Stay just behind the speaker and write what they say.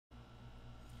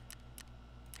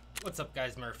What's up,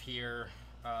 guys? Murph here.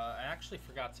 I actually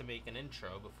forgot to make an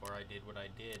intro before I did what I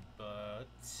did, but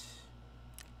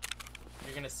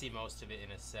you're gonna see most of it in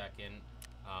a second.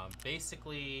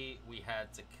 Basically, we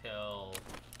had to kill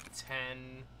 10...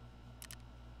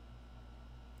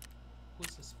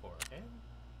 Who's this for? Him?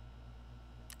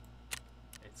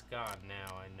 It's gone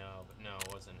now, I know, but no,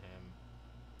 it wasn't him.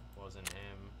 Wasn't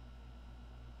him.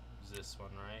 It was this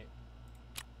one, right?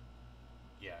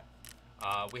 Yeah.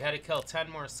 We had to kill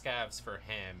 10 more scavs for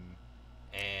him,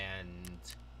 and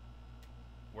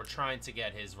we're trying to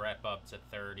get his rep up to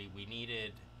 30. We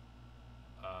needed,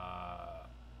 I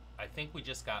think we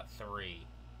just got 3.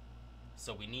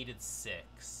 So we needed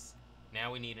 6.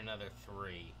 Now we need another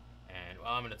 3. And,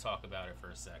 well, I'm going to talk about it for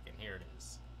a second. Here it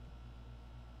is.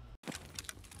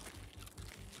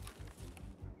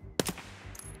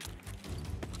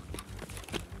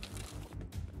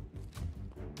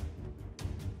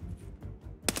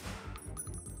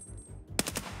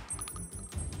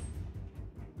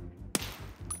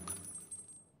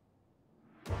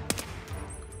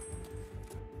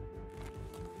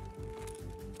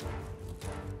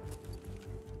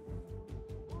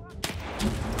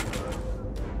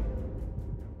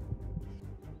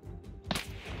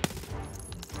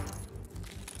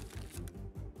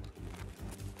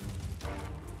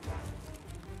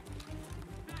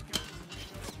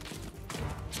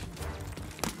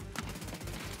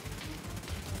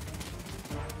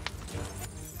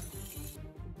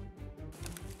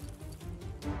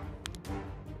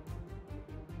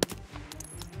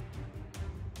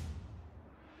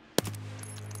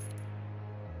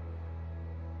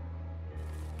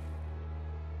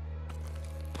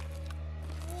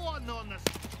 On this.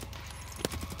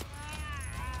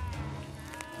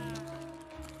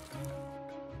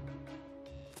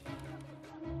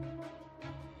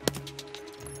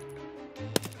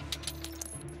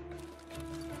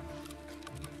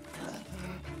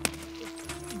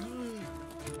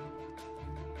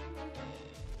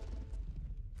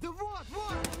 What?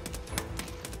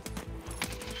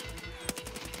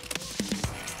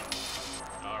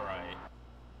 All right.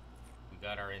 We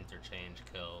got our interchange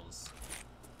kills.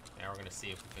 Now we're gonna see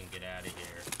if we can get out of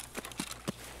here.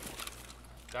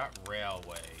 Got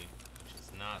railway, which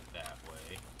is not that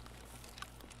way.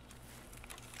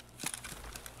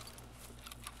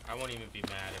 I won't even be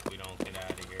mad if we don't get out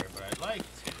of here, but I'd like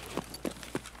to.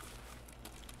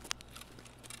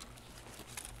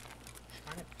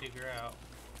 Trying to figure out.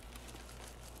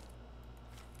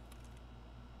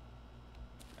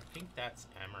 I think that's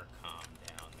Emercom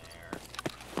down there.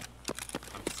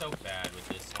 I'm so bad with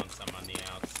this once I'm on the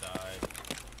outside.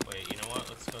 Wait, you know what?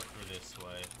 Let's go through this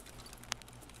way.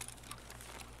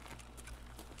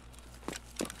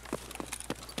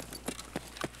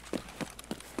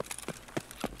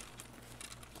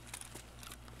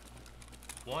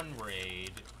 One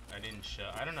raid, I didn't show.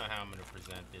 I don't know how I'm going to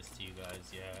present this to you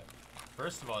guys yet.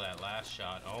 First of all, that last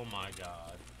shot, oh my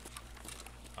god.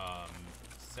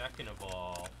 Second of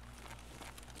all,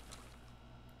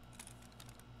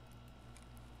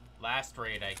 last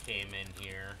raid I came in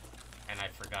here and I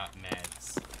forgot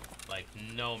meds. Like,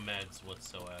 no meds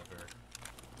whatsoever.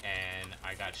 And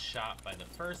I got shot by the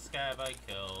first scav I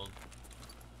killed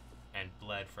and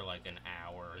bled for like an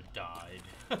hour and died.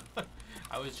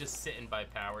 I was just sitting by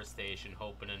power station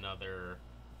hoping another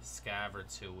scav or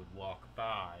two would walk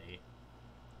by.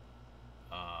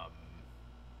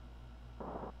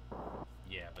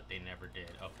 Yeah, but they never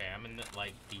did. Okay, I'm in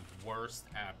like the worst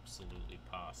absolutely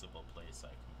possible place I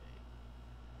can be.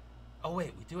 Oh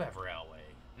wait, we do have railway.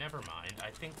 Never mind. I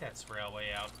think that's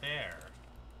railway out there.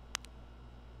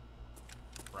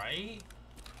 Right?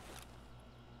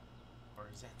 Or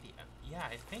is that the... Yeah,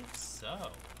 I think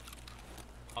so.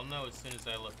 I'll know as soon as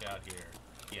I look out here.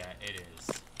 Yeah, it is.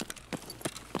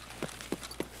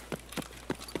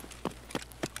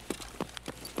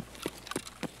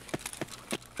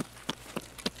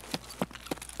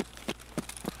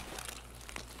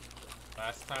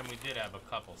 Last time we did have a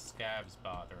couple scabs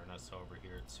bothering us over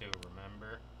here too,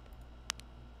 remember?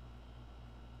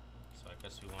 So I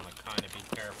guess we want to kind of be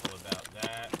careful about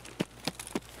that.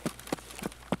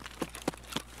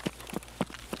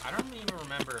 I don't even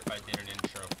remember if I did an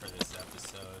intro for this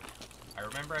episode. I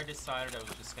remember I decided I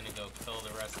was just going to go kill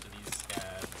the rest of these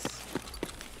scabs.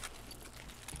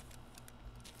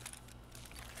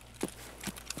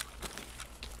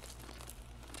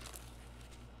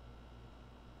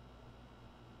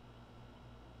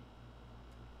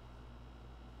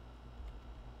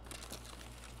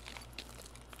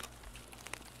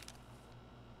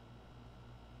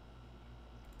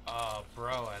 Oh,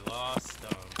 bro, I lost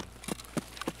them.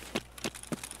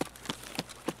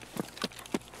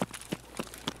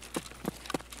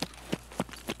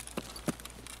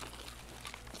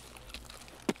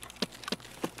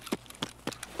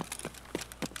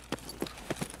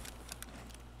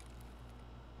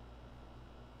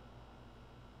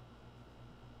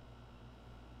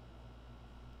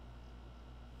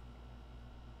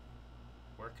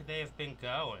 Where could they have been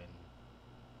going?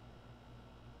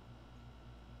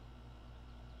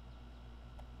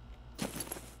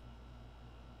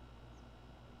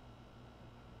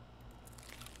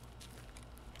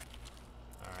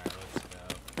 Alright, let's go.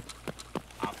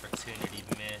 Opportunity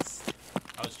missed.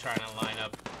 I was trying to line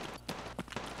up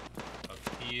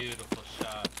a beautiful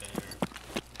shot there.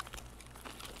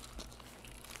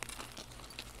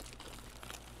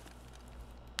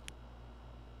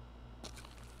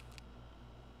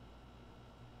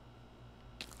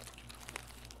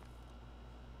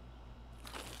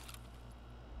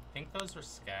 I think those were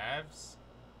scavs.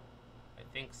 I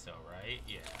think so, right?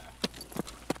 Yeah.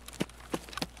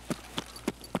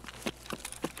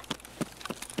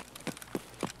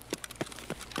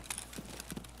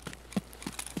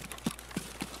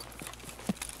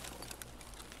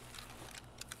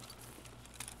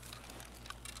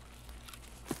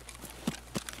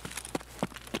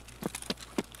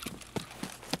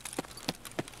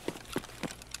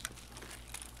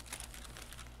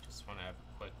 Just want to have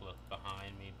a quick look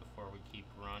behind me before we keep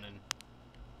running.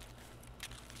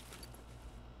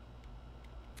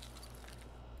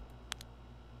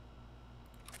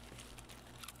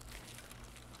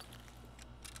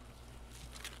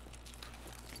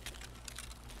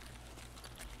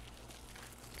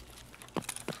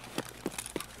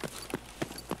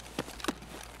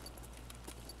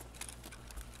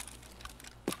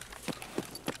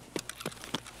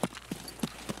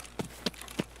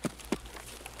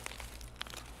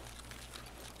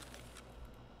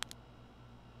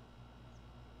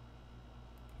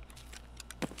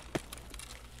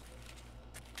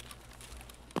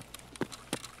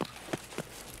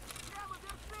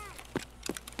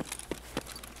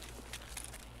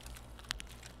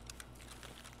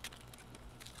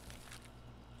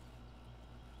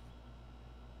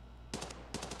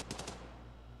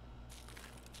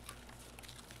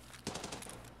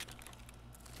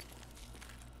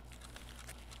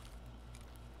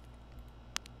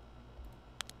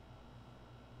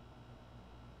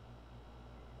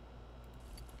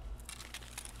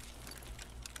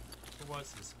 Who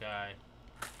was this guy?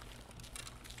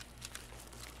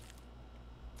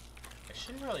 I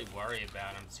shouldn't really worry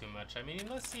about him too much. I mean,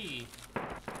 unless he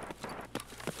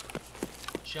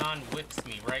John Wicks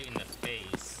me right in the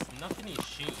face, nothing he's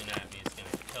shooting at me is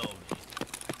gonna kill me.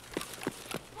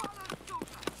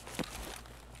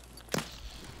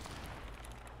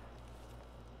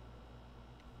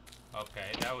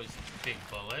 Okay, that was a big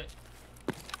bullet.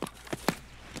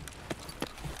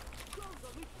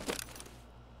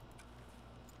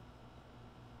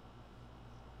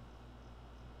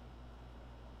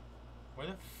 Where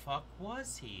the fuck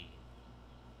was he?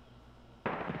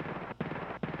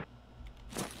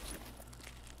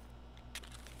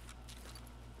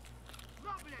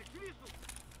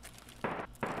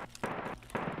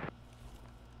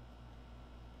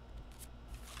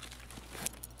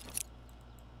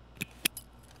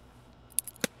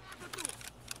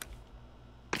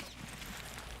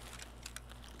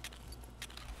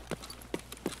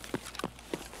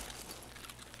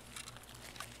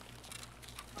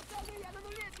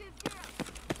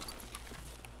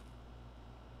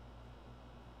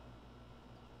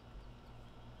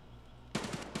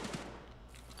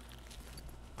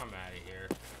 I'm out of here.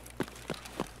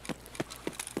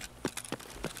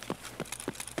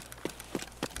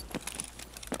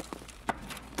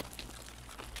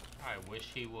 I wish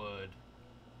he would.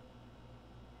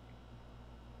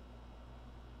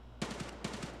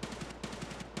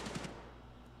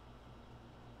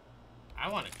 I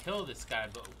want to kill this guy,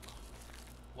 but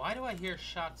why do I hear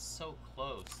shots so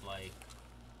close? Like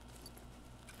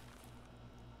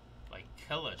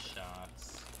killer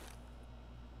shots.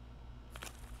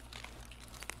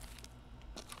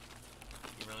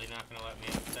 You really not gonna let me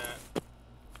up that?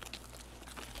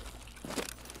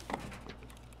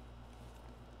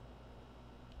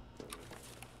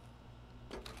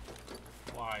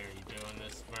 Why are you doing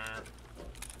this, Murph?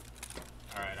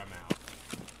 Alright, I'm out.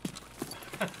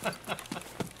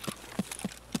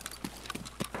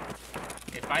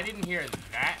 If I didn't hear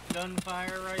that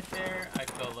gunfire right there,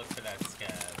 I'd go look for that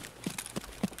scav.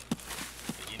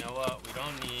 But you know what? We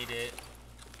don't need it.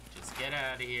 Just get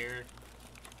out of here.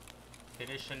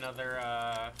 Finish another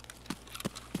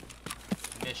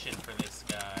mission for this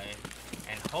guy.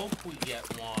 And hope we get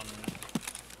one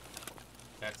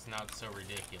that's not so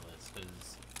ridiculous.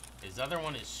 Because his other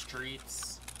one is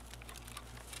Streets.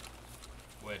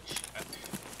 Which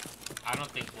I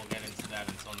don't think we'll get into that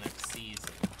until next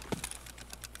season.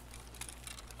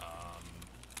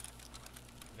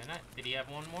 Did he have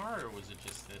one more, or was it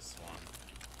just this one?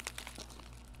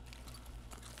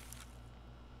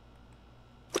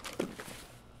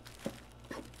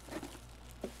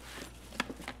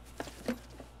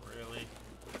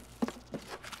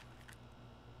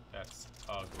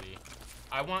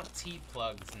 I want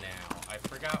T-plugs now. I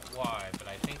forgot why, but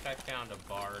I think I found a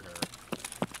barter.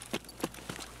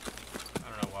 I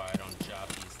don't know why I don't jot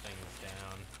these things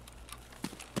down.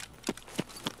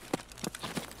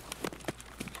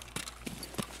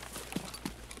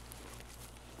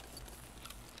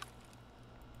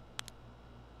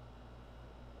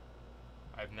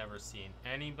 I've never seen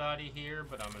anybody here,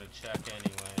 but I'm gonna check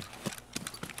anyway.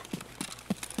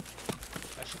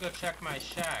 I should go check my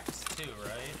shacks too,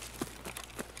 right?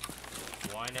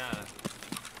 Why not?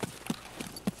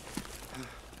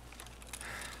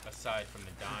 Aside from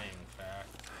the dying fact.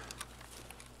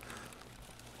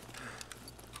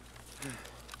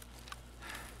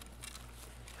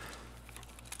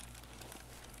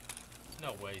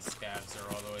 No way scavs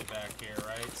are all the way back here,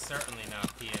 right? Certainly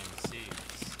not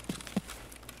PMCs.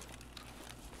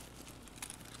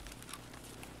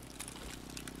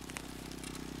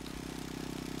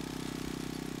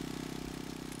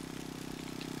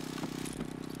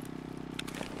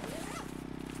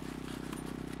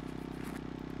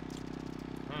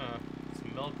 Huh. It's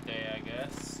milk day, I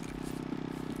guess.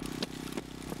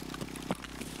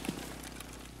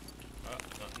 Oh,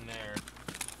 nothing there.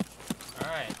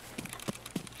 Alright.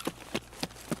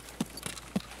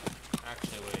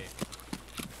 Actually, wait.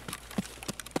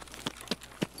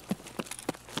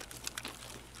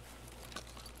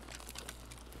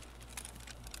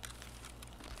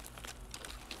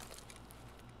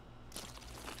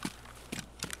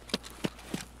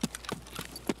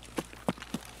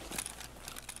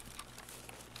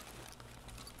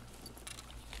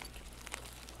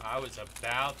 I was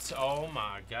about to, oh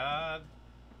my god.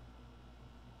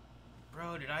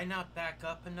 Bro, did I not back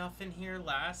up enough in here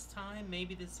last time?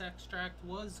 Maybe this extract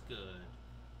was good.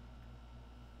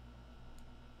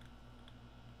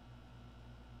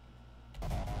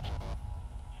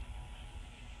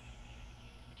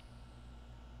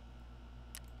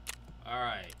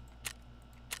 Alright.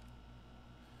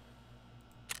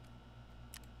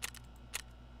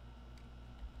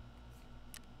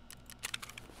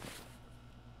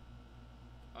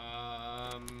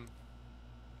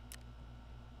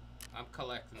 I'm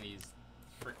collecting these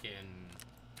freaking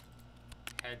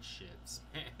head shits,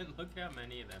 man. Look how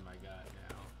many of them I got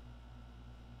now.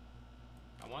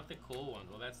 I want the cool ones.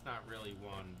 Well, that's not really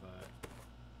one, but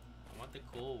I want the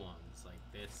cool ones, like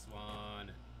this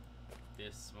one,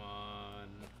 this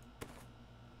one,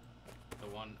 the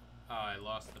one. Oh, I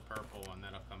lost the purple one.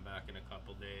 That'll come back in a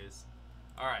couple days.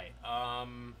 All right. I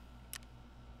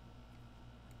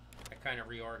kind of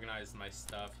reorganized my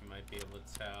stuff. You might be able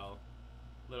to tell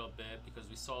a little bit because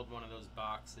we sold one of those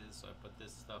boxes, so I put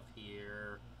this stuff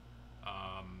here.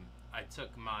 I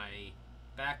took my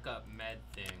backup med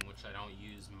thing, which I don't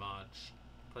use much,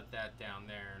 put that down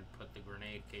there and put the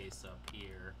grenade case up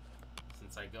here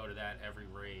since I go to that every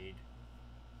raid.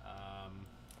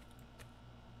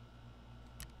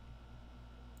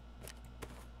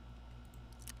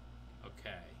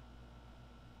 Okay.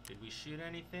 Did we shoot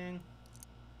anything?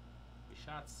 We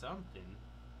shot something.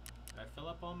 Did I fill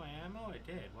up all my ammo? I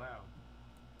did. Wow.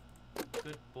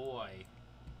 Good boy.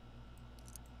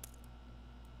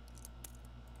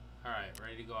 Alright,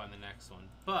 ready to go on the next one.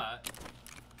 But,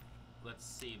 let's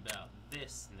see about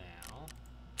this now.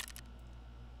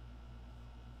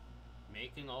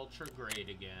 Making Ultra great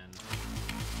again.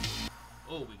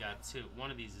 Oh, we got two. One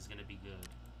of these is going to be good.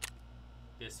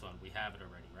 This one, we have it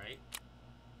already, right?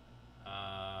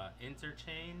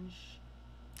 Interchange.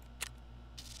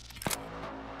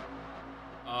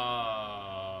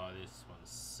 Oh, this one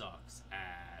sucks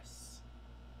ass.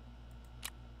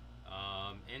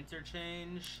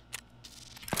 Interchange.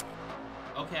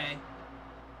 Okay.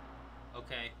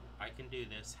 Okay, I can do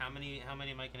this. How many am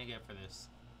I gonna get for this?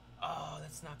 Oh,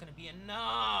 that's not gonna be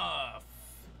enough.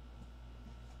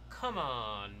 Come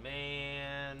on,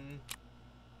 man.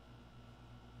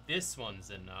 This one's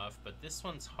enough, but this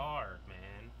one's hard,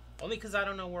 man. Only because I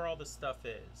don't know where all the stuff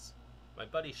is. My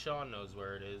buddy Sean knows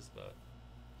where it is, but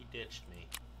he ditched me.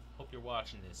 Hope you're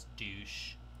watching this,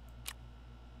 douche.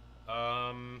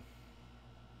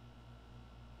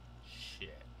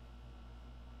 Shit.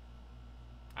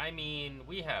 I mean,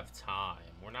 we have time.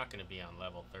 We're not going to be on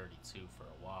level 32 for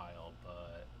a while,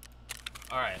 but...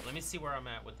 Alright, let me see where I'm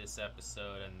at with this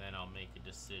episode, and then I'll make a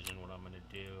decision what I'm going to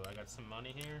do. I got some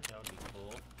money here? That would be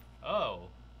cool. Oh.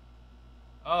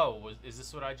 Oh, is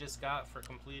this what I just got for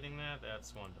completing that?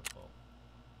 That's wonderful.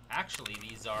 Actually,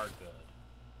 these are good.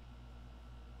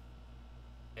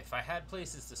 If I had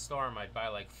places to store them, I'd buy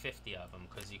like 50 of them,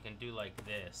 because you can do like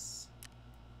this.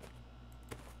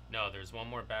 No, there's one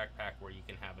more backpack where you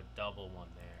can have a double one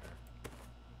there.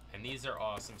 And these are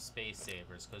awesome space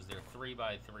savers, because they're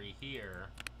 3x3 here,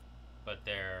 But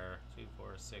they're 2,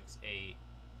 4, 6, 8,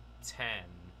 10.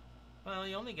 Well,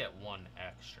 you only get one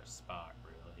extra spot,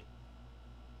 really.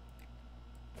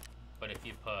 But if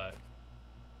you put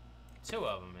 2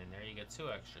 of them in there, you get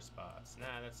 2 extra spots.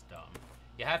 Nah, that's dumb.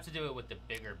 You have to do it with the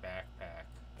bigger backpack.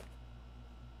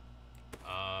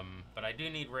 But I do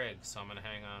need rigs, so I'm gonna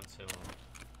hang on to them.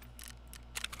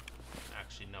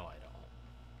 Actually, no, I don't.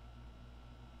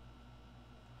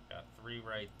 Got 3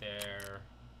 right there.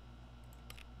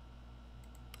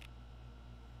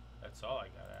 That's all I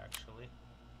got, actually.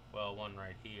 Well, 1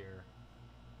 right here.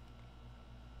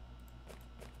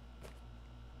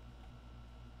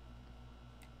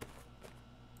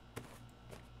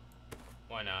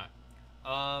 Why not?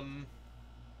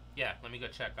 Yeah, let me go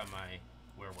check on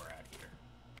where we're at here.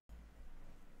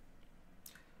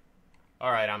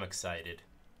 Alright, I'm excited.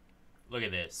 Look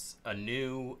at this. A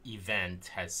new event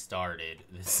has started.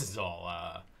 This is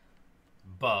all,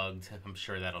 bugged. I'm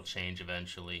sure that'll change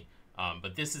eventually.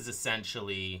 But this is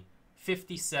essentially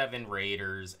 57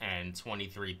 raiders and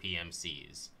 23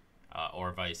 PMCs,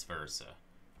 or vice versa.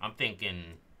 I'm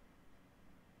thinking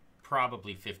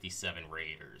probably 57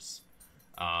 raiders.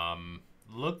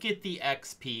 Look at the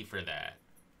XP for that.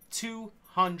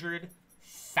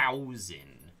 200,000.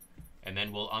 And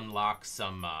then we'll unlock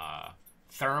some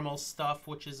thermal stuff,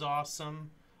 which is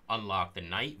awesome. Unlock the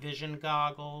night vision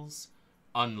goggles.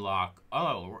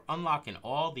 We're unlocking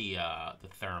all the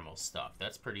thermal stuff.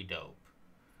 That's pretty dope.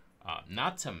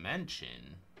 Not to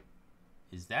mention,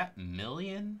 is that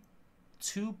million?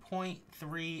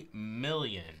 2.3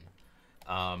 million.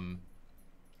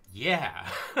 Yeah.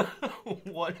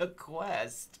 What a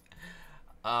quest.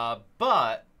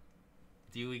 But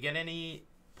do we get any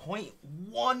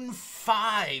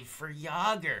 0.15 for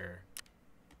Yager?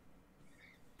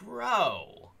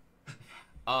 Bro.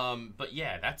 But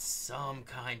yeah, that's some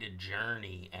kind of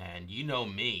journey, and you know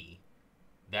me.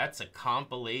 That's a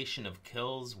compilation of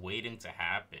kills waiting to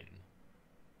happen.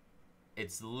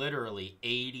 It's literally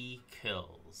 80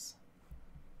 kills.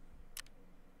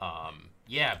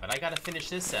 Yeah, but I gotta finish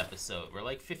this episode. We're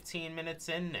like 15 minutes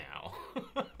in now.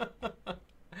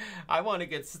 I want to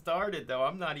get started, though.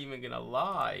 I'm not even gonna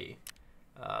lie.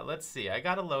 Let's see. I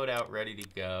got a loadout ready to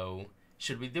go.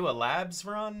 Should we do a labs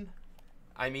run?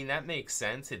 I mean, that makes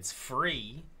sense. It's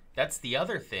free. That's the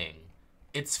other thing.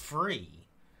 It's free.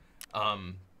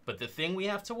 But the thing we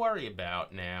have to worry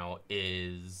about now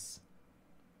is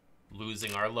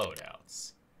losing our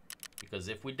loadouts. Because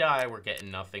if we die, we're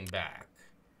getting nothing back.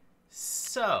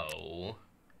 So,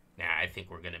 I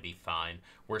think we're going to be fine.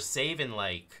 We're saving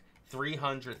like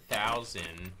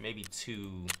 300,000, maybe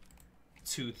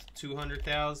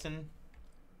 200,000.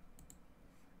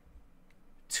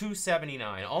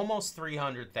 279, almost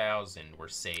 300,000 we're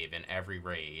saving every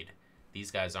raid.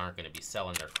 These guys aren't going to be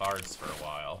selling their cards for a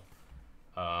while.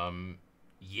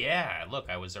 Yeah, look,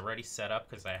 I was already set up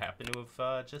because I happen to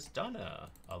have just done a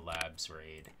labs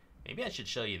raid. Maybe I should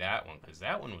show you that one, because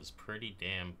that one was pretty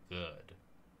damn good.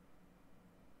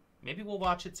 Maybe we'll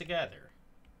watch it together.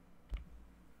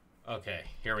 Okay,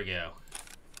 here we go.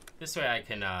 This way I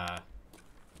can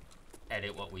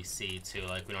edit what we see, too.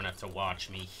 Like, we don't have to watch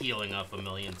me healing up a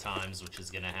million times, which is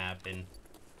going to happen.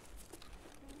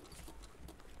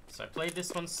 So I played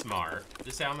this one smart.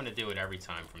 This is how I'm going to do it every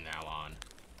time from now on.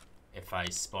 If I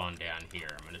spawn down here,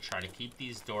 I'm going to try to keep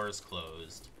these doors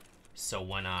closed. So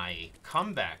when I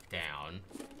come back down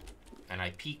and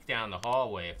I peek down the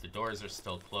hallway, if the doors are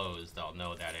still closed, I'll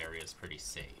know that area is pretty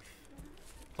safe.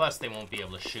 Plus, they won't be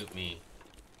able to shoot me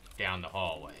down the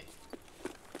hallway.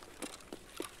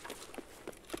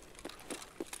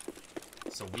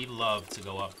 So we love to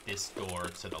go up this door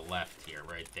to the left here,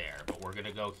 right there. But we're going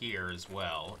to go here as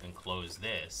well and close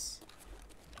this.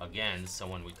 Again, so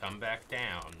when we come back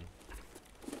down,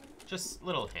 just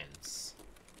little hints.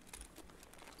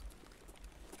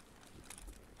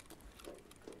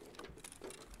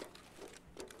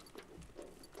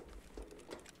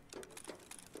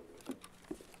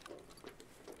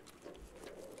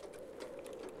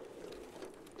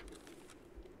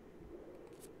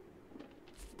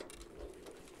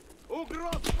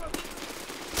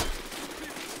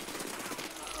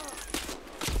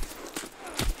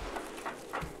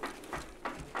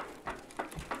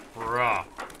 Bruh.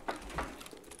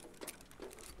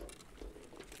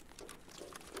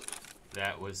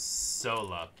 That was so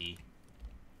lucky.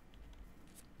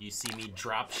 You see me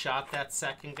drop shot that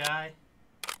second guy?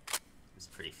 It was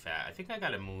pretty fat. I think I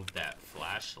gotta move that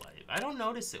flashlight. I don't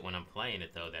notice it when I'm playing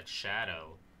it, though. That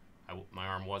shadow. My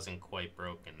arm wasn't quite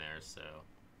broken there, so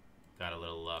got a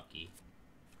little lucky.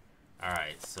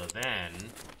 Alright, so then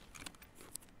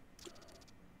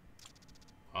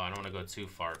Oh, I don't want to go too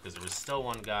far, because there was still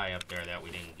one guy up there that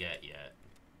we didn't get yet.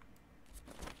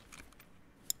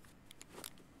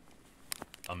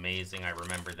 Amazing, I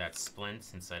remembered that splint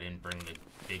since I didn't bring the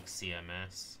big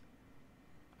CMS.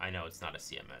 I know it's not a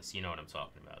CMS, you know what I'm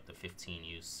talking about. The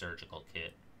 15-use surgical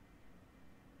kit.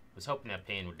 I was hoping that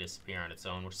pain would disappear on its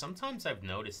own, which sometimes I've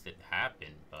noticed it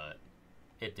happen, but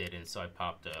it didn't, so I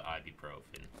popped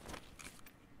ibuprofen.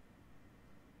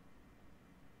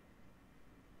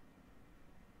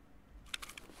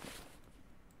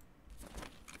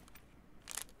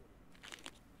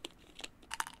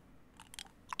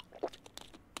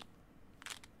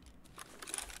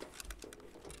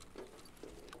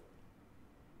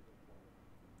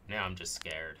 Now I'm just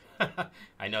scared.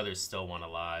 I know there's still one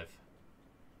alive.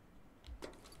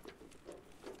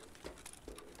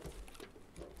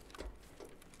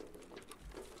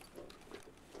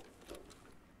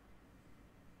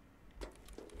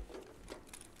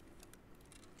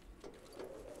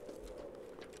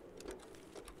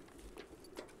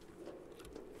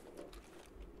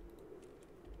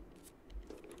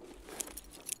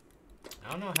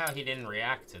 I don't know how he didn't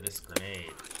react to this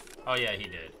grenade. Oh yeah, he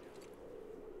did.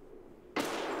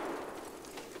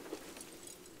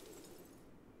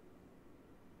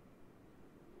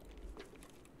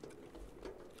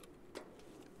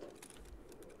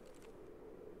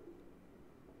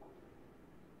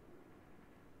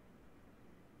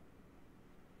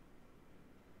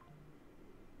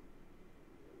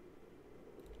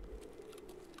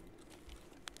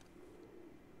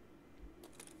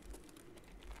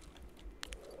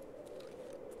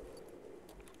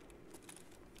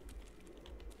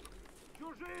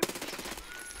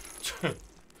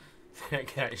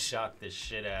 That guy shot the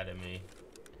shit out of me.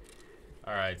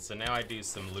 Alright, so now I do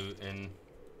some looting.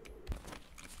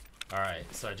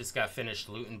 Alright, so I just got finished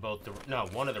looting both the... No,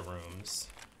 one of the rooms.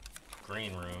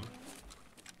 Green room.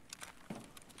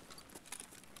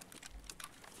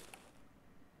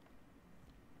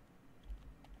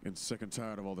 Getting sick and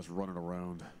tired of all this running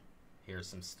around. Here's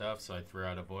some stuff, so I threw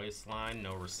out a voice line.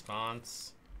 No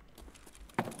response.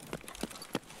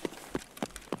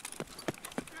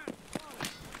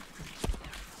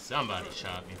 Somebody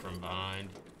shot me from behind.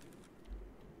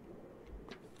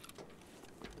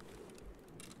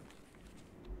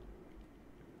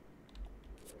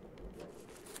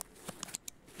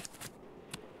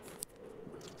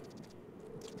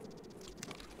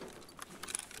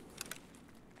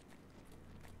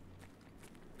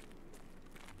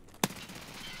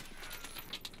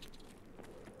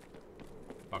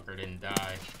 Fucker didn't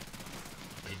die.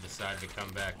 He decided to come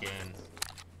back in.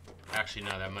 Actually,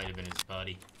 no, that might have been his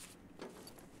buddy.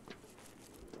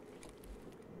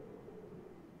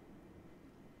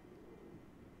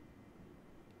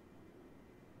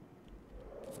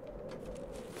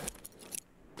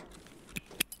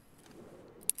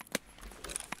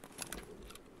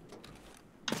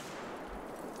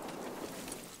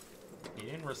 He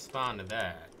didn't respond to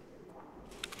that.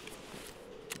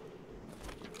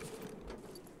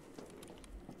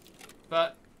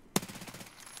 But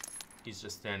he's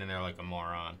just standing there like a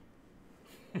moron.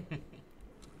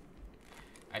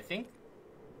 I think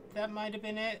that might have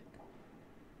been it.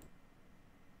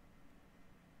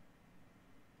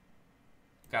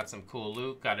 Got some cool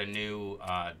loot. Got a new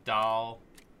doll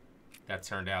that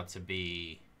turned out to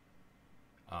be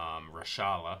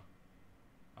Rashala.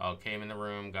 Oh, came in the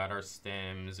room, got our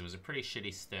stims. It was a pretty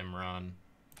shitty stim run.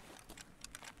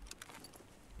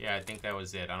 Yeah, I think that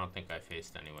was it. I don't think I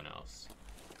faced anyone else.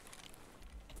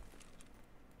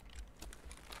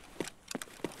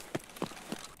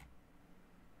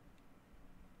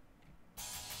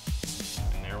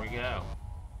 And there we go.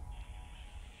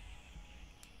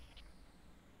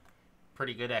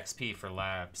 Pretty good XP for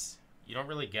labs. You don't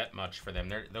really get much for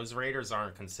them. Those raiders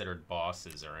aren't considered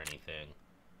bosses or anything.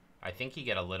 I think you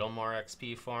get a little more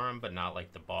XP for them, but not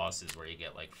like the bosses where you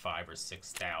get like 5,000 or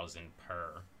 6,000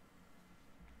 per.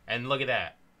 And look at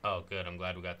that. Oh, good. I'm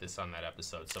glad we got this on that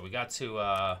episode. So we got to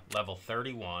level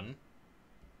 31.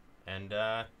 And,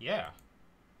 yeah.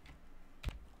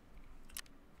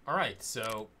 Alright,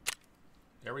 so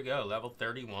there we go. Level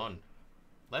 31.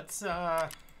 Let's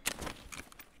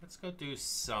go do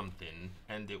something.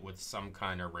 End it with some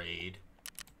kind of raid.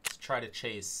 Let's try to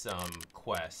chase some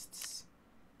quests.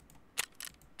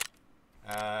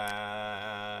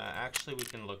 Actually, we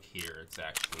can look here. It's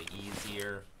actually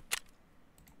easier.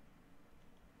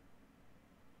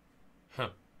 Huh.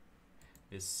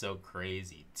 This is so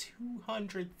crazy.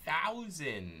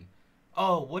 200,000.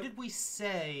 Oh, what did we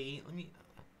say? Let me...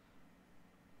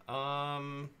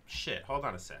 shit. Hold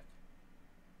on a sec.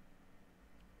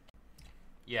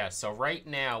 Yeah, so right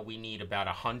now we need about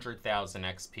 100,000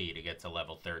 XP to get to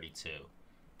level 32.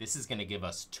 This is going to give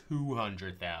us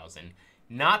 200,000.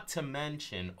 Not to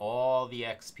mention all the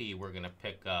XP we're going to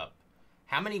pick up.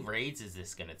 How many raids is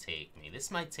this going to take me? This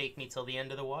might take me till the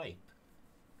end of the wipe.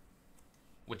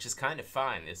 Which is kind of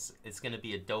fine. It's going to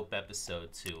be a dope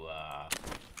episode to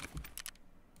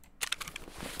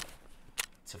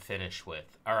finish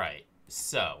with. Alright,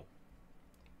 so...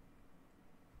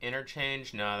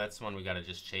 Interchange? No, that's one we gotta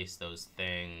just chase those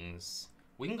things.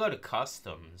 We can go to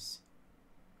customs.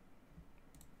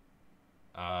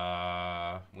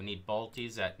 We need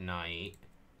bolties at night.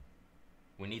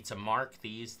 We need to mark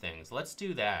these things. Let's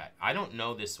do that. I don't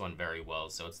know this one very well,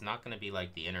 so it's not gonna be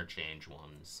like the interchange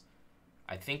ones.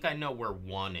 I think I know where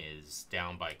one is,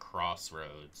 down by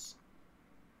Crossroads.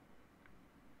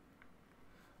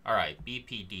 Alright,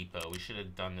 BP Depot. We should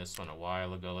have done this one a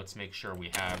while ago. Let's make sure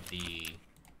we have the...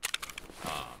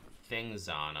 things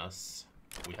on us.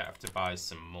 We have to buy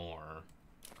some more.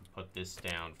 Put this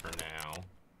down for now.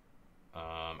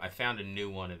 I found a new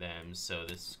one of them, so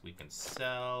this we can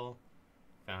sell.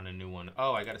 Found a new one.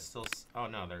 Oh, I gotta still... Oh,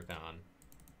 no, they're gone.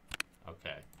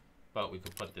 Okay. But we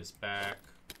can put this back.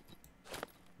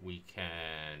 We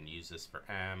can use this for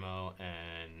ammo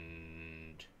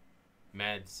and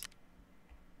meds.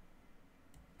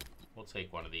 We'll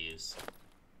take one of these.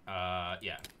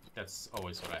 Yeah. That's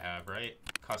always what I have, right?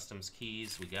 Customs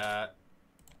keys we got.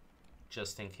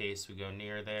 Just in case we go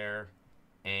near there.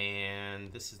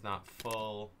 And this is not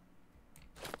full.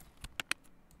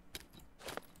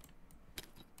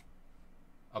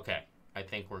 Okay, I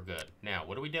think we're good. Now,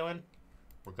 what are we doing?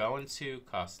 We're going to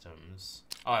customs.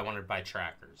 Oh, I wanted to buy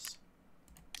trackers.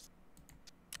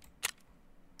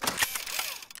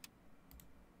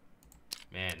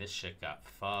 Man, this shit got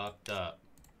fucked up.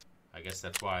 I guess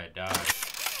that's why I died.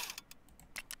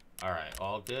 Alright,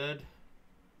 all good.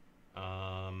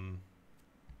 Oh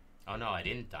no, I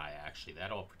didn't die actually.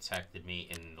 That all protected me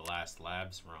in the last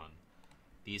labs run.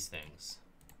 These things.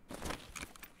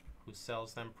 Who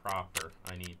sells them proper?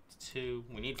 I need 2.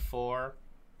 We need 4.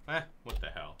 What the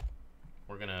hell?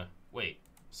 We're gonna... Wait,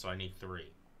 so I need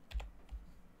 3.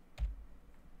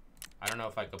 I don't know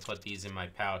if I could put these in my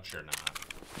pouch or not.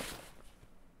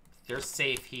 They're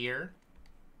safe here.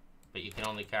 But you can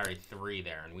only carry 3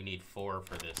 there, and we need 4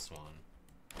 for this one.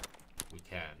 We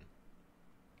can.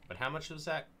 But how much does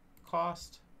that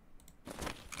cost?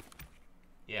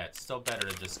 Yeah, it's still better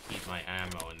to just keep my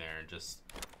ammo in there and just...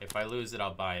 If I lose it,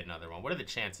 I'll buy another one. What are the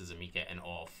chances of me getting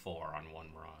all 4 on one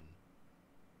run?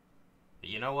 But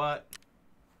you know what?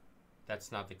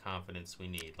 That's not the confidence we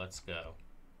need. Let's go.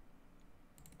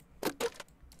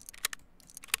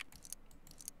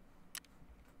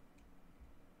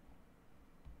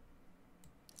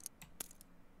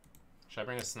 Should I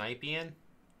bring a Snipian?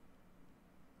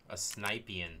 A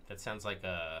Snipian. That sounds like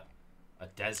a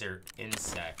desert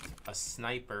insect. A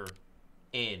sniper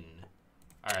in.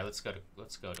 All right, let's go to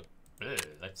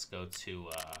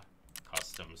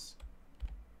customs.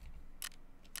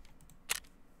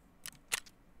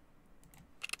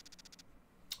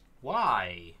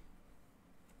 Why?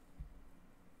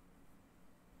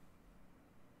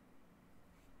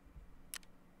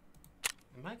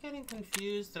 Am I getting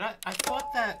confused? I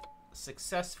thought that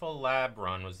successful lab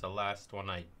run was the last one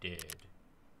I did.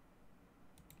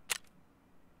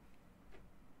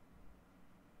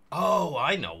 Oh,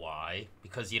 I know why.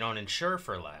 Because you don't insure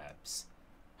for labs.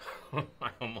 I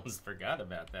almost forgot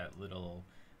about that little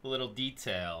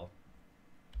detail.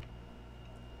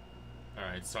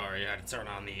 Alright, sorry, I had to turn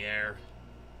on the air.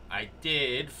 I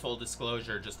did, full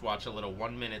disclosure, just watch a little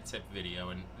 1-minute tip video,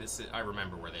 and I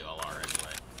remember where they all are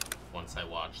anyway, once I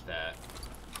watched that.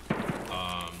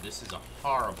 This is a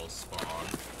horrible spawn.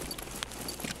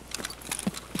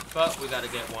 But we gotta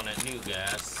get one at New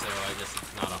Gas, so I guess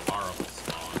it's not a horrible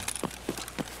spawn.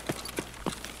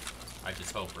 I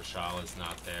just hope Rashal is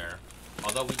not there.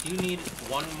 Although we do need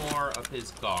one more of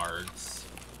his guards.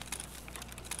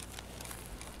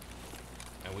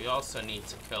 And we also need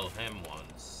to kill him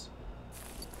once.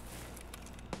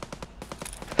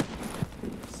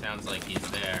 Sounds like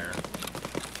he's there.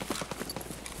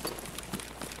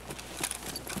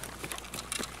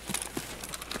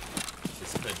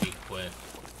 This could be quick.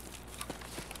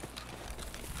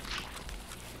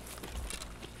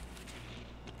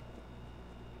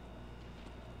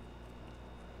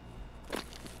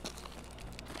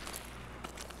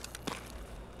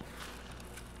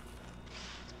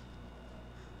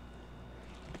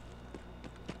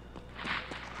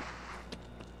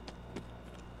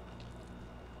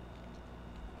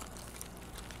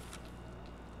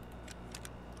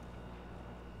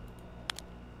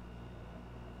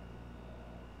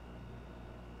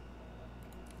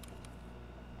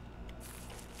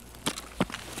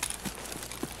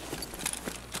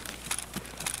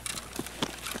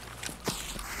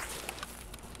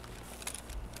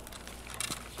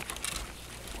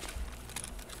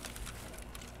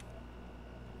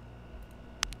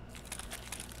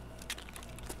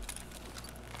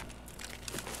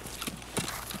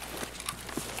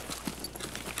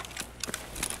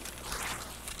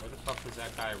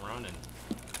 guy running?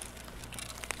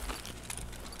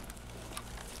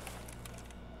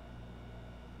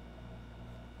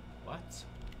 What?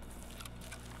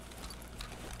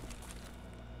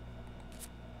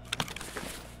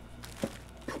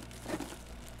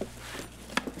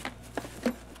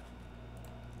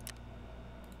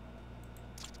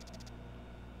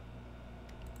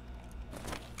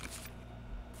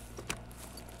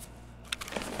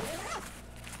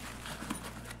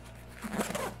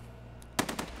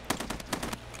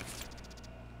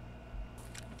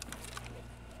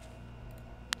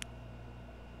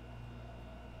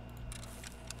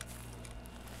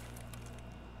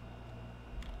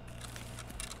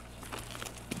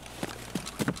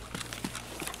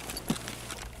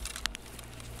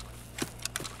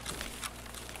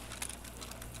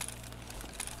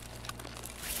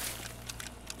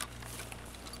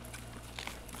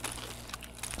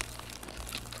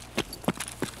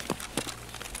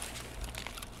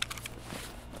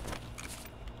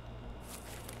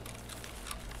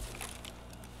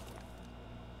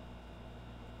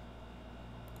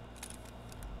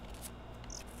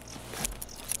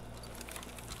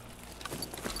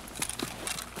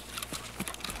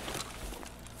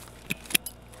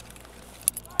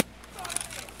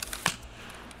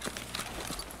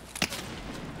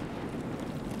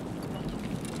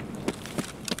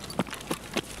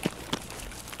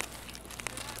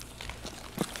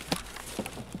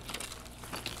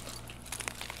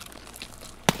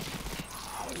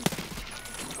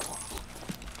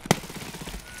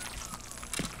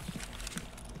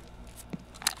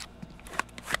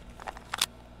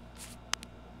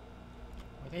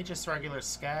 They just regular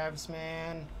scavs,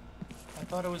 man. I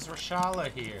thought it was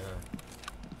Rashala here.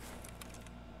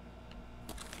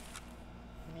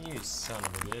 You son of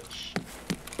a bitch.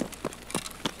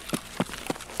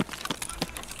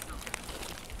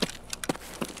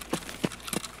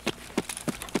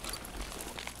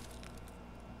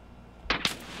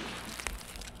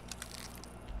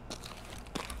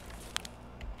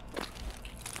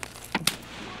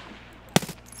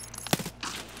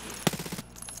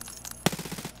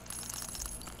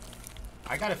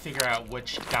 I gotta figure out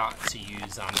which dot to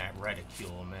use on that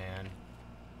reticule, man.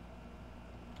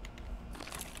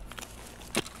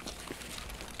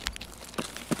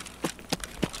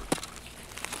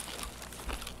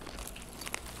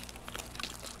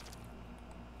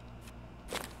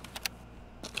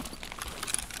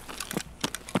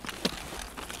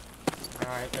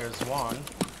 Alright, there's one.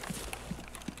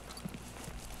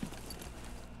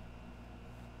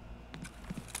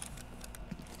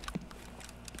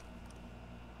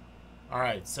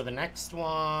 Alright, so the next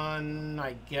one,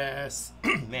 I guess...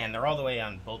 Man, they're all the way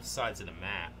on both sides of the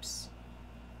maps.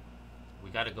 We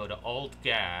gotta go to Old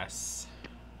Gas,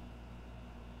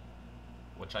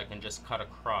 which I can just cut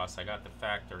across. I got the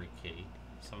factory key.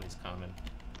 Somebody's coming.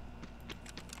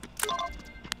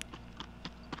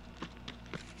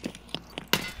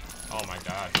 Oh my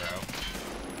god, bro.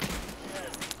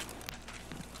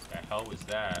 The hell was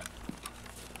that?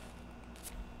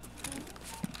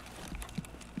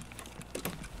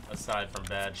 Aside from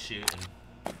bad shooting.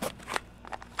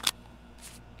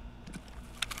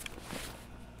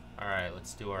 Alright,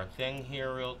 let's do our thing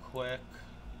here real quick.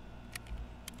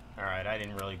 Alright, I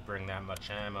didn't really bring that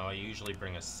much ammo. I usually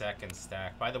bring a second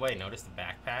stack. By the way, notice the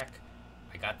backpack?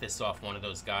 I got this off one of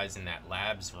those guys in that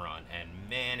labs run, and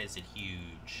man, is it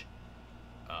huge.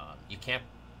 You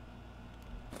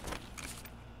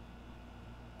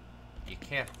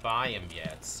can't buy them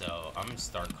yet, so I'm gonna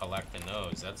start collecting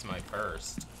those. That's my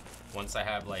first. Once I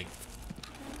have like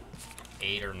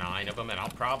 8 or 9 of them, and I'll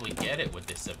probably get it with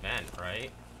this event,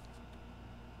 right?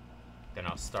 Then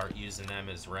I'll start using them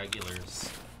as regulars.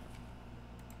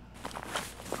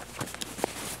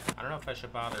 I don't know if I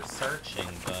should bother searching,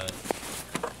 but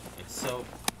it's so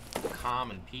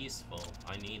calm and peaceful.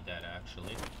 I need that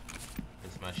actually,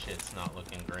 because my shit's not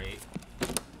looking great.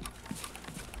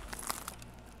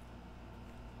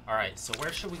 Alright, so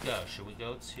where should we go? Should we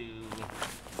go to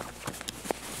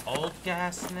Old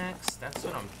Gas next? That's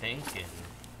what I'm thinking.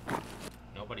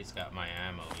 Nobody's got my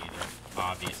ammo either,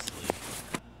 obviously.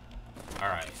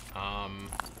 Alright,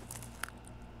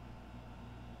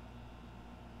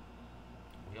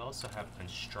 we also have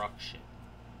construction.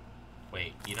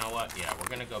 Wait, you know what? Yeah, we're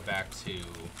gonna go back to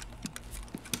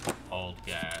Old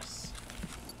Gas.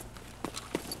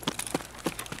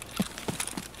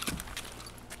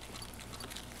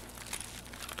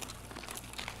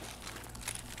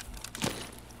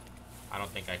 I don't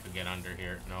think I could get under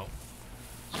here. Nope.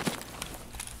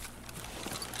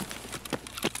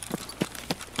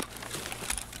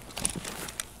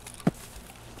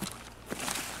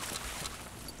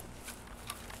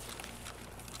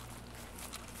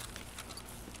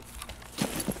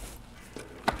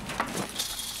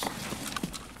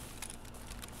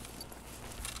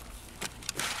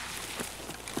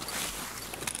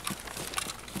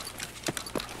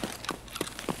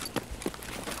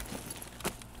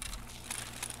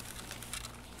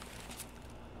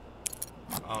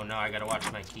 Oh no, I gotta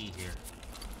watch my key here.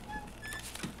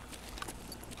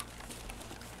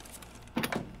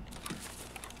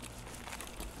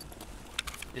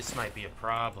 This might be a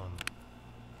problem.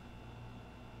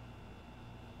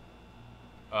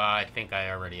 I think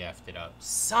I already effed it up.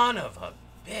 Son of a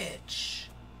bitch!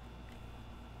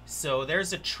 So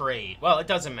there's a trade. Well, it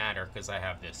doesn't matter because I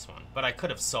have this one. But I could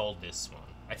have sold this one.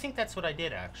 I think that's what I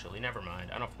did, actually. Never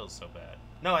mind. I don't feel so bad.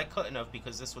 No, I couldn't have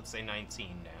because this would say 19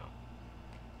 now.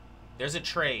 There's a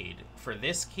trade for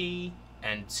this key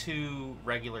and 2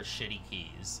 regular shitty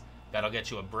keys. That'll get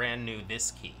you a brand new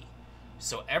this key.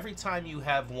 So every time you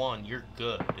have one, you're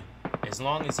good. As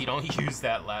long as you don't use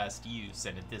that last use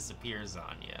and it disappears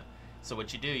on you. So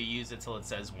what you do, you use it till it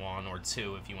says 1 or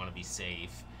 2 if you want to be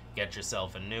safe. Get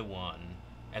yourself a new one,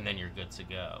 and then you're good to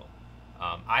go.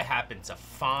 I happened to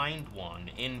find one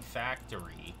in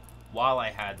factory while I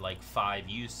had like 5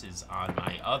 uses on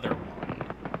my other one.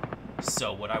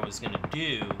 So what I was going to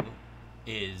do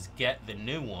is get the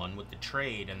new one with the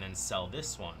trade and then sell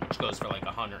this one, which goes for like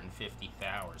 150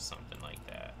 thou or something like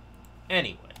that.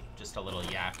 Anyway, just a little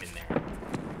yap in there.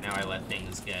 Now I let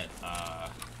things get,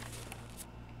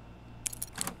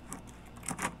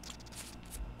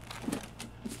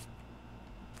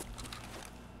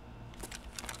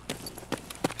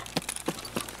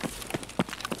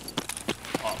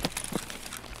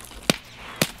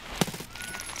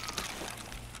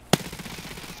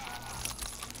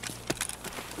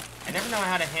 I never know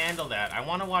how to handle that. I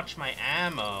want to watch my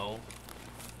ammo.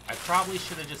 I probably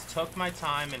should have just took my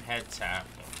time and head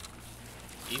tapped them.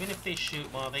 Even if they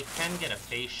shoot, well, they can get a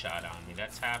face shot on me.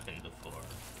 That's happened before.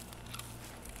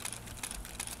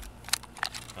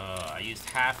 I used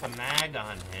half a mag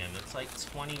on him. It's like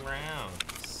 20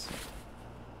 rounds.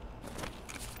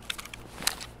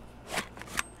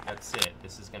 That's it.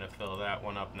 This is going to fill that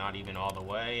one up, not even all the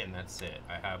way, and that's it.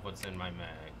 I have what's in my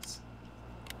mags.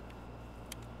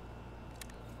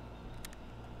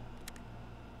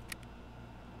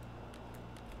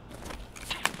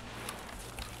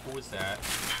 Who was that?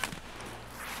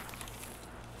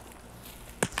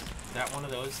 Is that one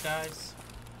of those guys?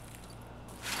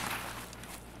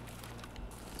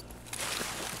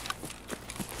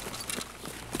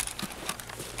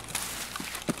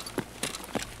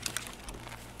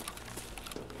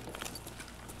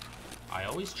 I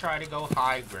always try to go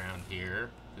high ground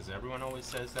here, because everyone always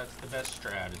says that's the best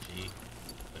strategy,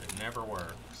 but it never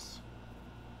works.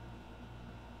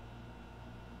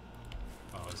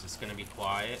 Oh, is this gonna be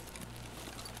quiet?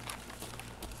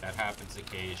 That happens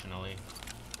occasionally.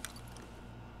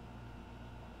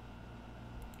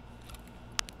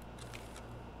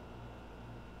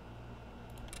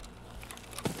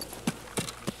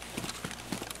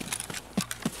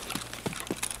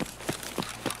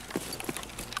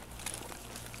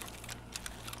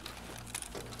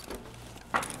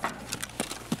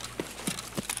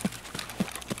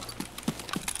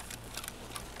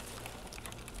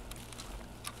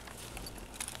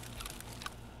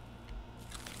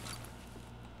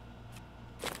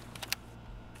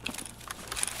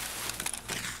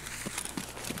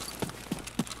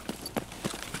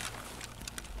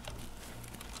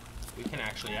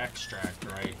 Actually extract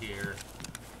right here.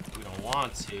 We don't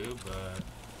want to, but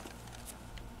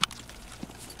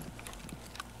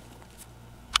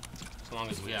as long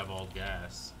as we have old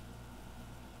gas.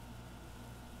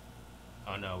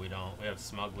 Oh no, we don't. We have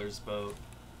smuggler's boat.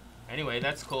 Anyway,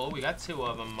 that's cool. We got 2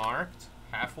 of them marked.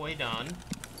 Halfway done.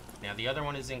 Now the other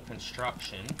one is in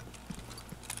construction.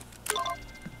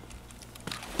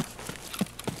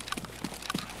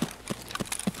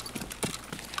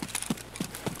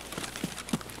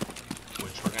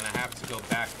 Go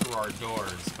back through our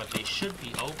doors, but they should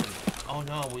be open. Oh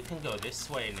no, we can go this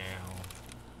way now.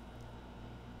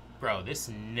 Bro, this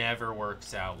never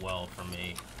works out well for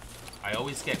me. I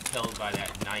always get killed by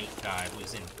that knight guy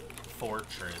who's in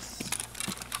Fortress.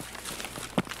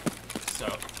 So,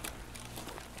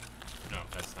 no,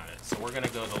 that's not it. So we're gonna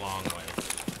go the long way.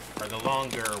 Or the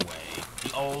longer way.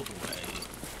 The old way.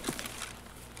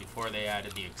 Before they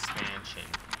added the expansion.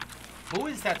 Who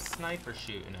is that sniper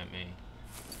shooting at me?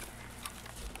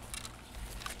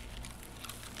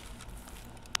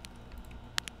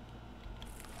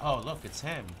 Oh, look, it's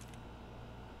him.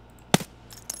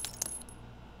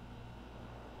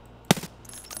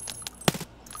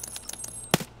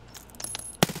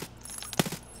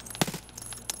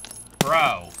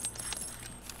 Bro.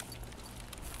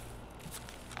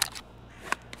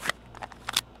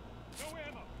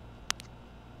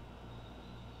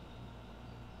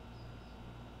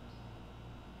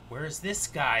 Where's this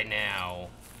guy now?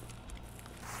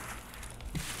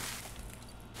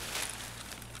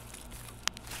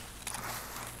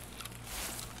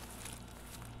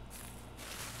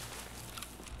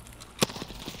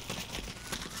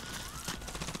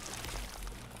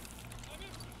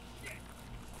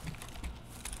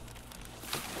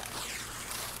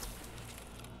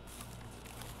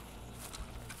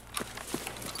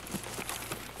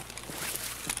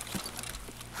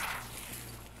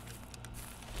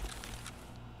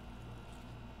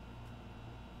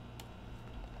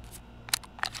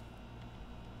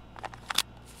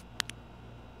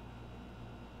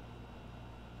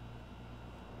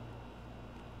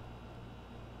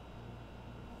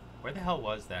 Where the hell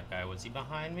was that guy? Was he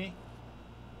behind me?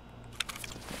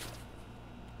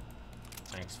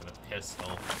 Thanks for the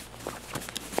pistol.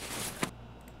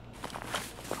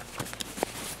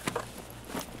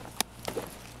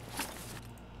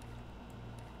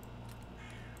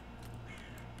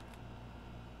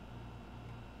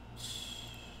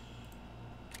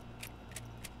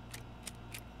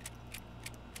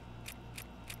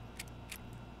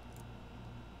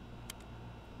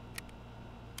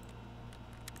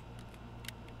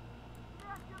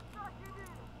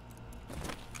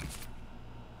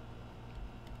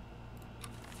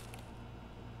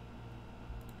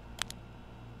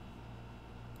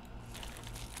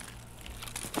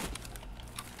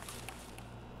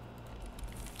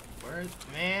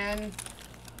 Man.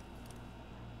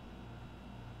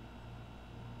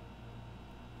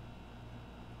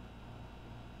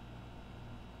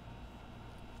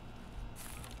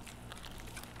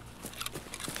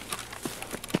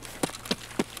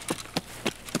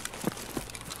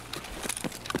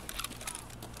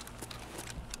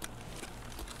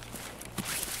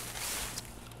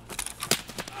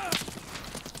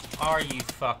 Are you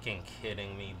fucking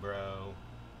kidding me, bro?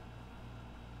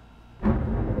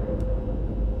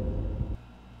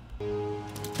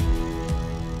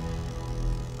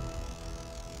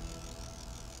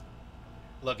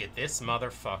 Look at this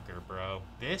motherfucker, bro.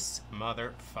 This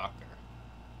motherfucker.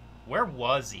 Where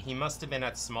was he? He must have been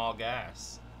at small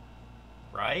gas.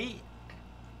 Right?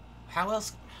 How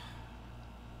else?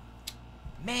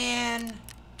 Man.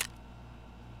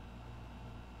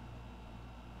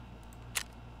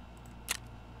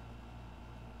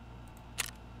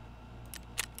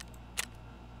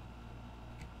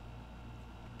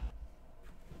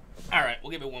 Alright,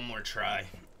 we'll give it one more try.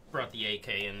 Brought the AK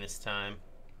in this time.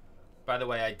 By the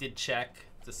way, I did check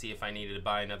to see if I needed to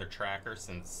buy another tracker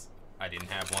since I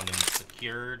didn't have one in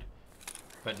secured.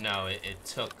 But no, it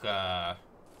took the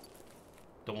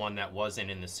one that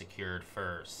wasn't in the secured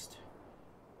first.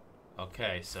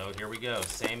 Okay, so here we go.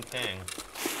 Same thing.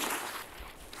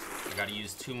 I gotta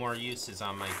use 2 more uses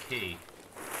on my key.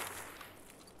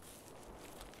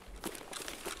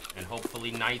 And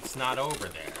hopefully night's not over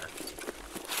there.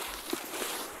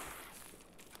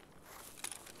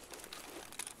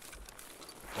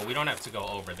 Well, we don't have to go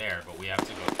over there, but we have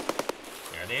to go...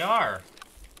 There they are!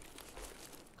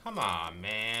 Come on,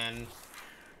 man.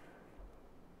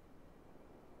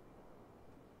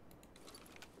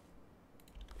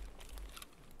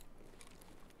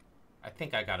 I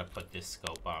think I gotta put this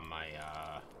scope on my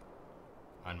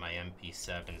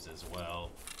MP7s as well.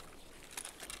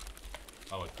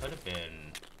 Oh, it could have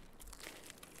been...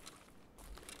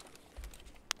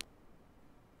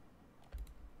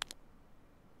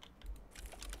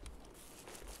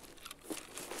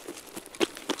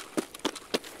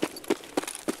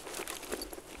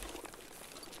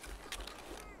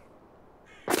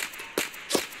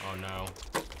 Oh no.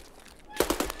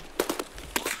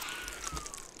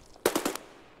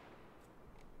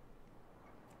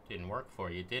 Didn't work for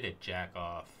you, did it, jack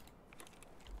off?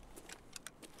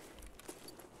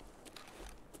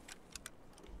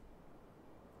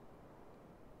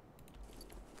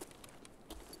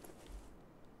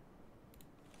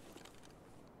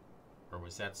 Or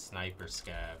was that sniper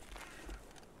scav?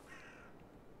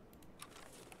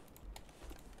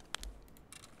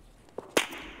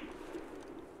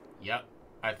 Yep,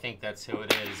 I think that's who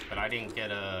it is, but I didn't get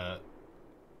an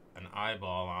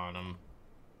eyeball on him.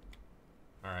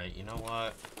 Alright, you know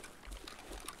what?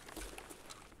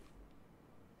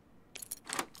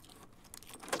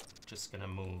 Just gonna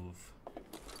move.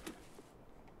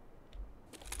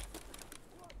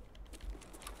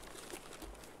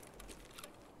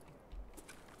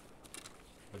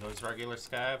 Were those regular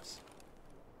scavs?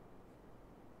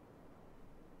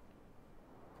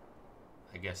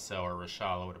 I guess so, or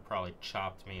Rashala would have probably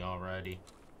chopped me already.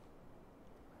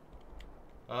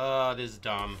 This is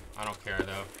dumb. I don't care,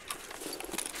 though.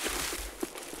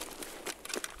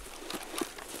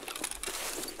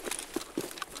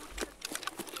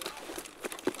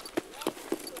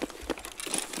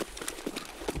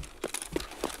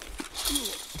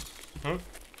 Huh?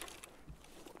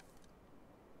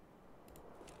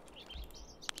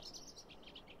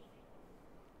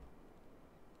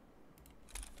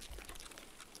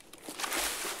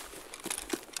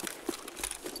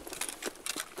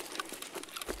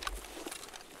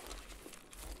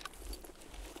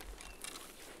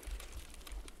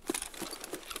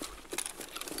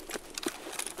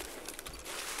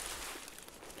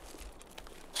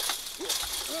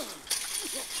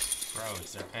 Bro,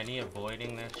 is there any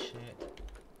avoiding that shit?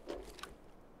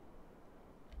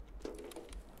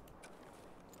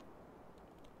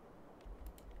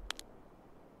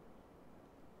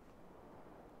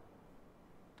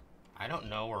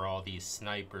 all these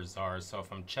snipers are. So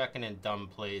if I'm checking in dumb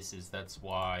places, that's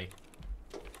why.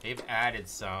 They've added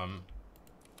some.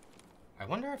 I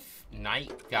wonder if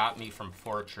night got me from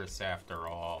Fortress after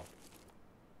all.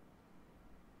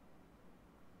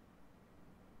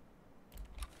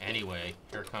 Anyway,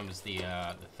 here comes the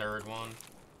third one.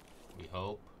 We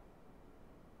hope.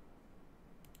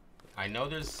 I know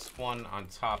there's one on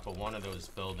top of one of those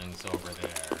buildings over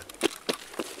there.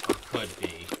 Or could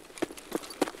be.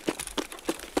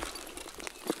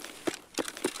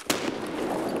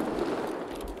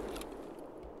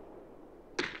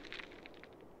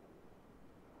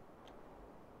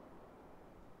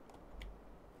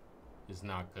 Is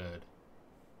not good.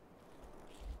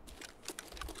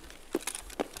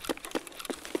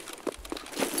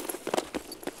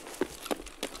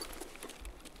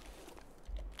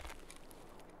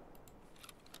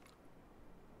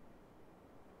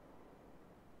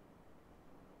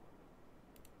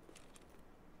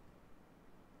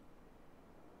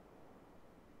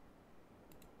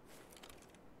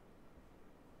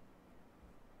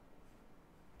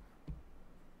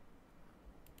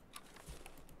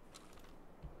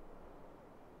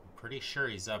 Pretty sure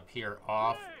he's up here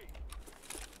off.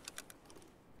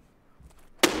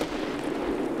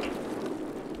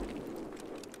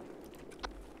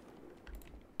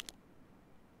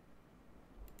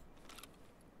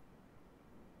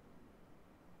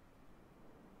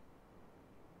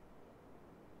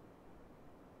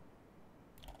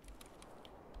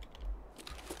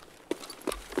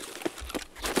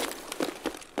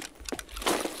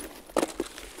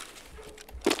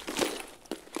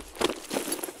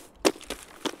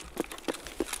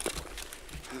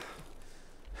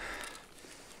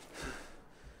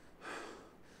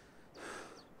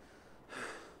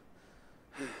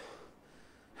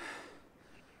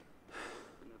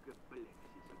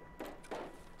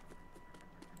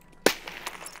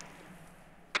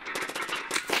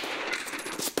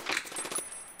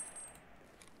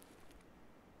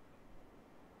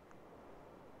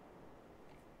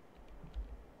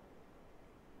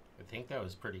 I think that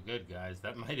was pretty good, guys.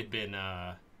 That might have been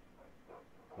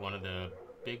one of the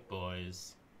big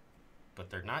boys, but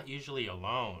they're not usually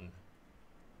alone.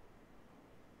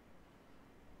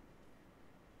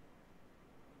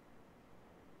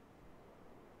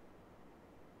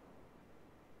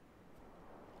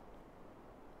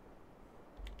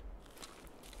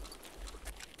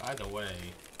 By the way,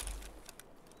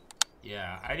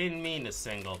 yeah, I didn't mean to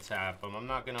single tap him, I'm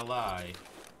not gonna lie.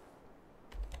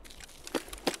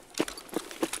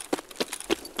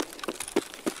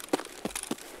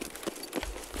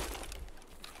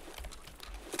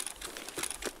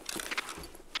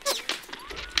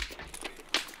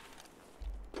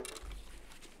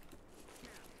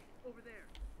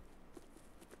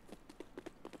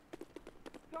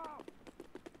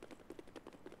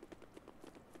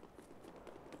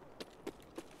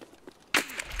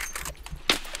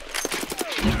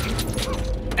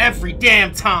 Every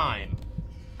damn time!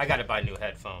 I gotta buy new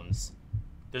headphones.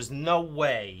 There's no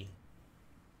way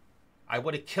I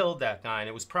would have killed that guy, and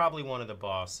it was probably one of the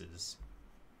bosses.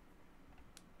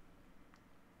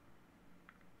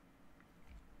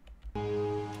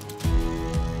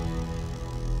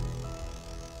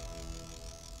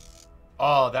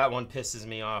 Oh, that one pisses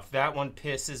me off. That one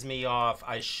pisses me off.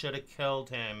 I should have killed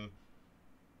him.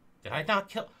 Did I not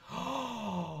kill?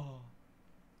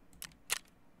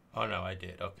 Oh no, I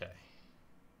did. Okay.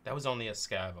 That was only a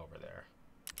scav over there.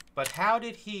 But how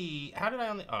did I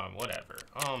only... Oh, whatever.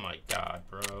 Oh my god,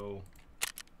 bro.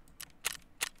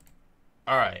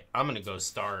 Alright, I'm gonna go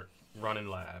start running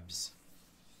labs.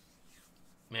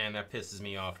 Man, that pisses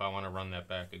me off. I want to run that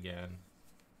back again.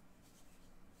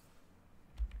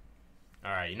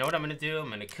 Alright, you know what I'm gonna do? I'm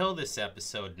gonna kill this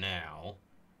episode now.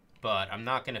 But I'm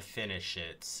not gonna finish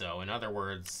it. So, in other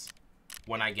words...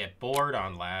 when I get bored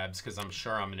on labs, because I'm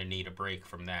sure I'm going to need a break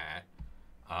from that,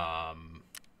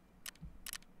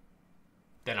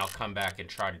 then I'll come back and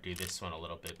try to do this one a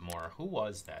little bit more. Who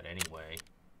was that anyway?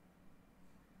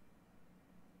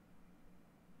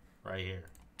 Right here.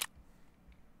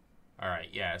 Alright,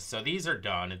 yeah, so these are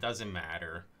done. It doesn't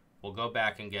matter. We'll go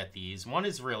back and get these. One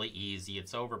is really easy.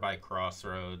 It's over by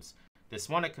Crossroads. This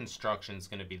one at Construction is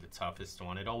going to be the toughest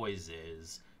one. It always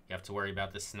is. You have to worry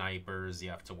about the snipers. You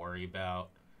have to worry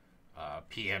about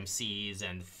PMCs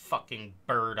and fucking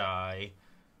bird eye.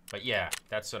 But yeah,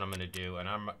 that's what I'm gonna do, and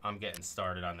I'm getting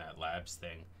started on that labs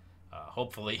thing.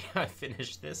 Hopefully, I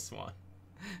finish this one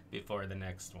before the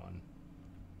next one.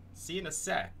 See you in a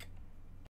sec.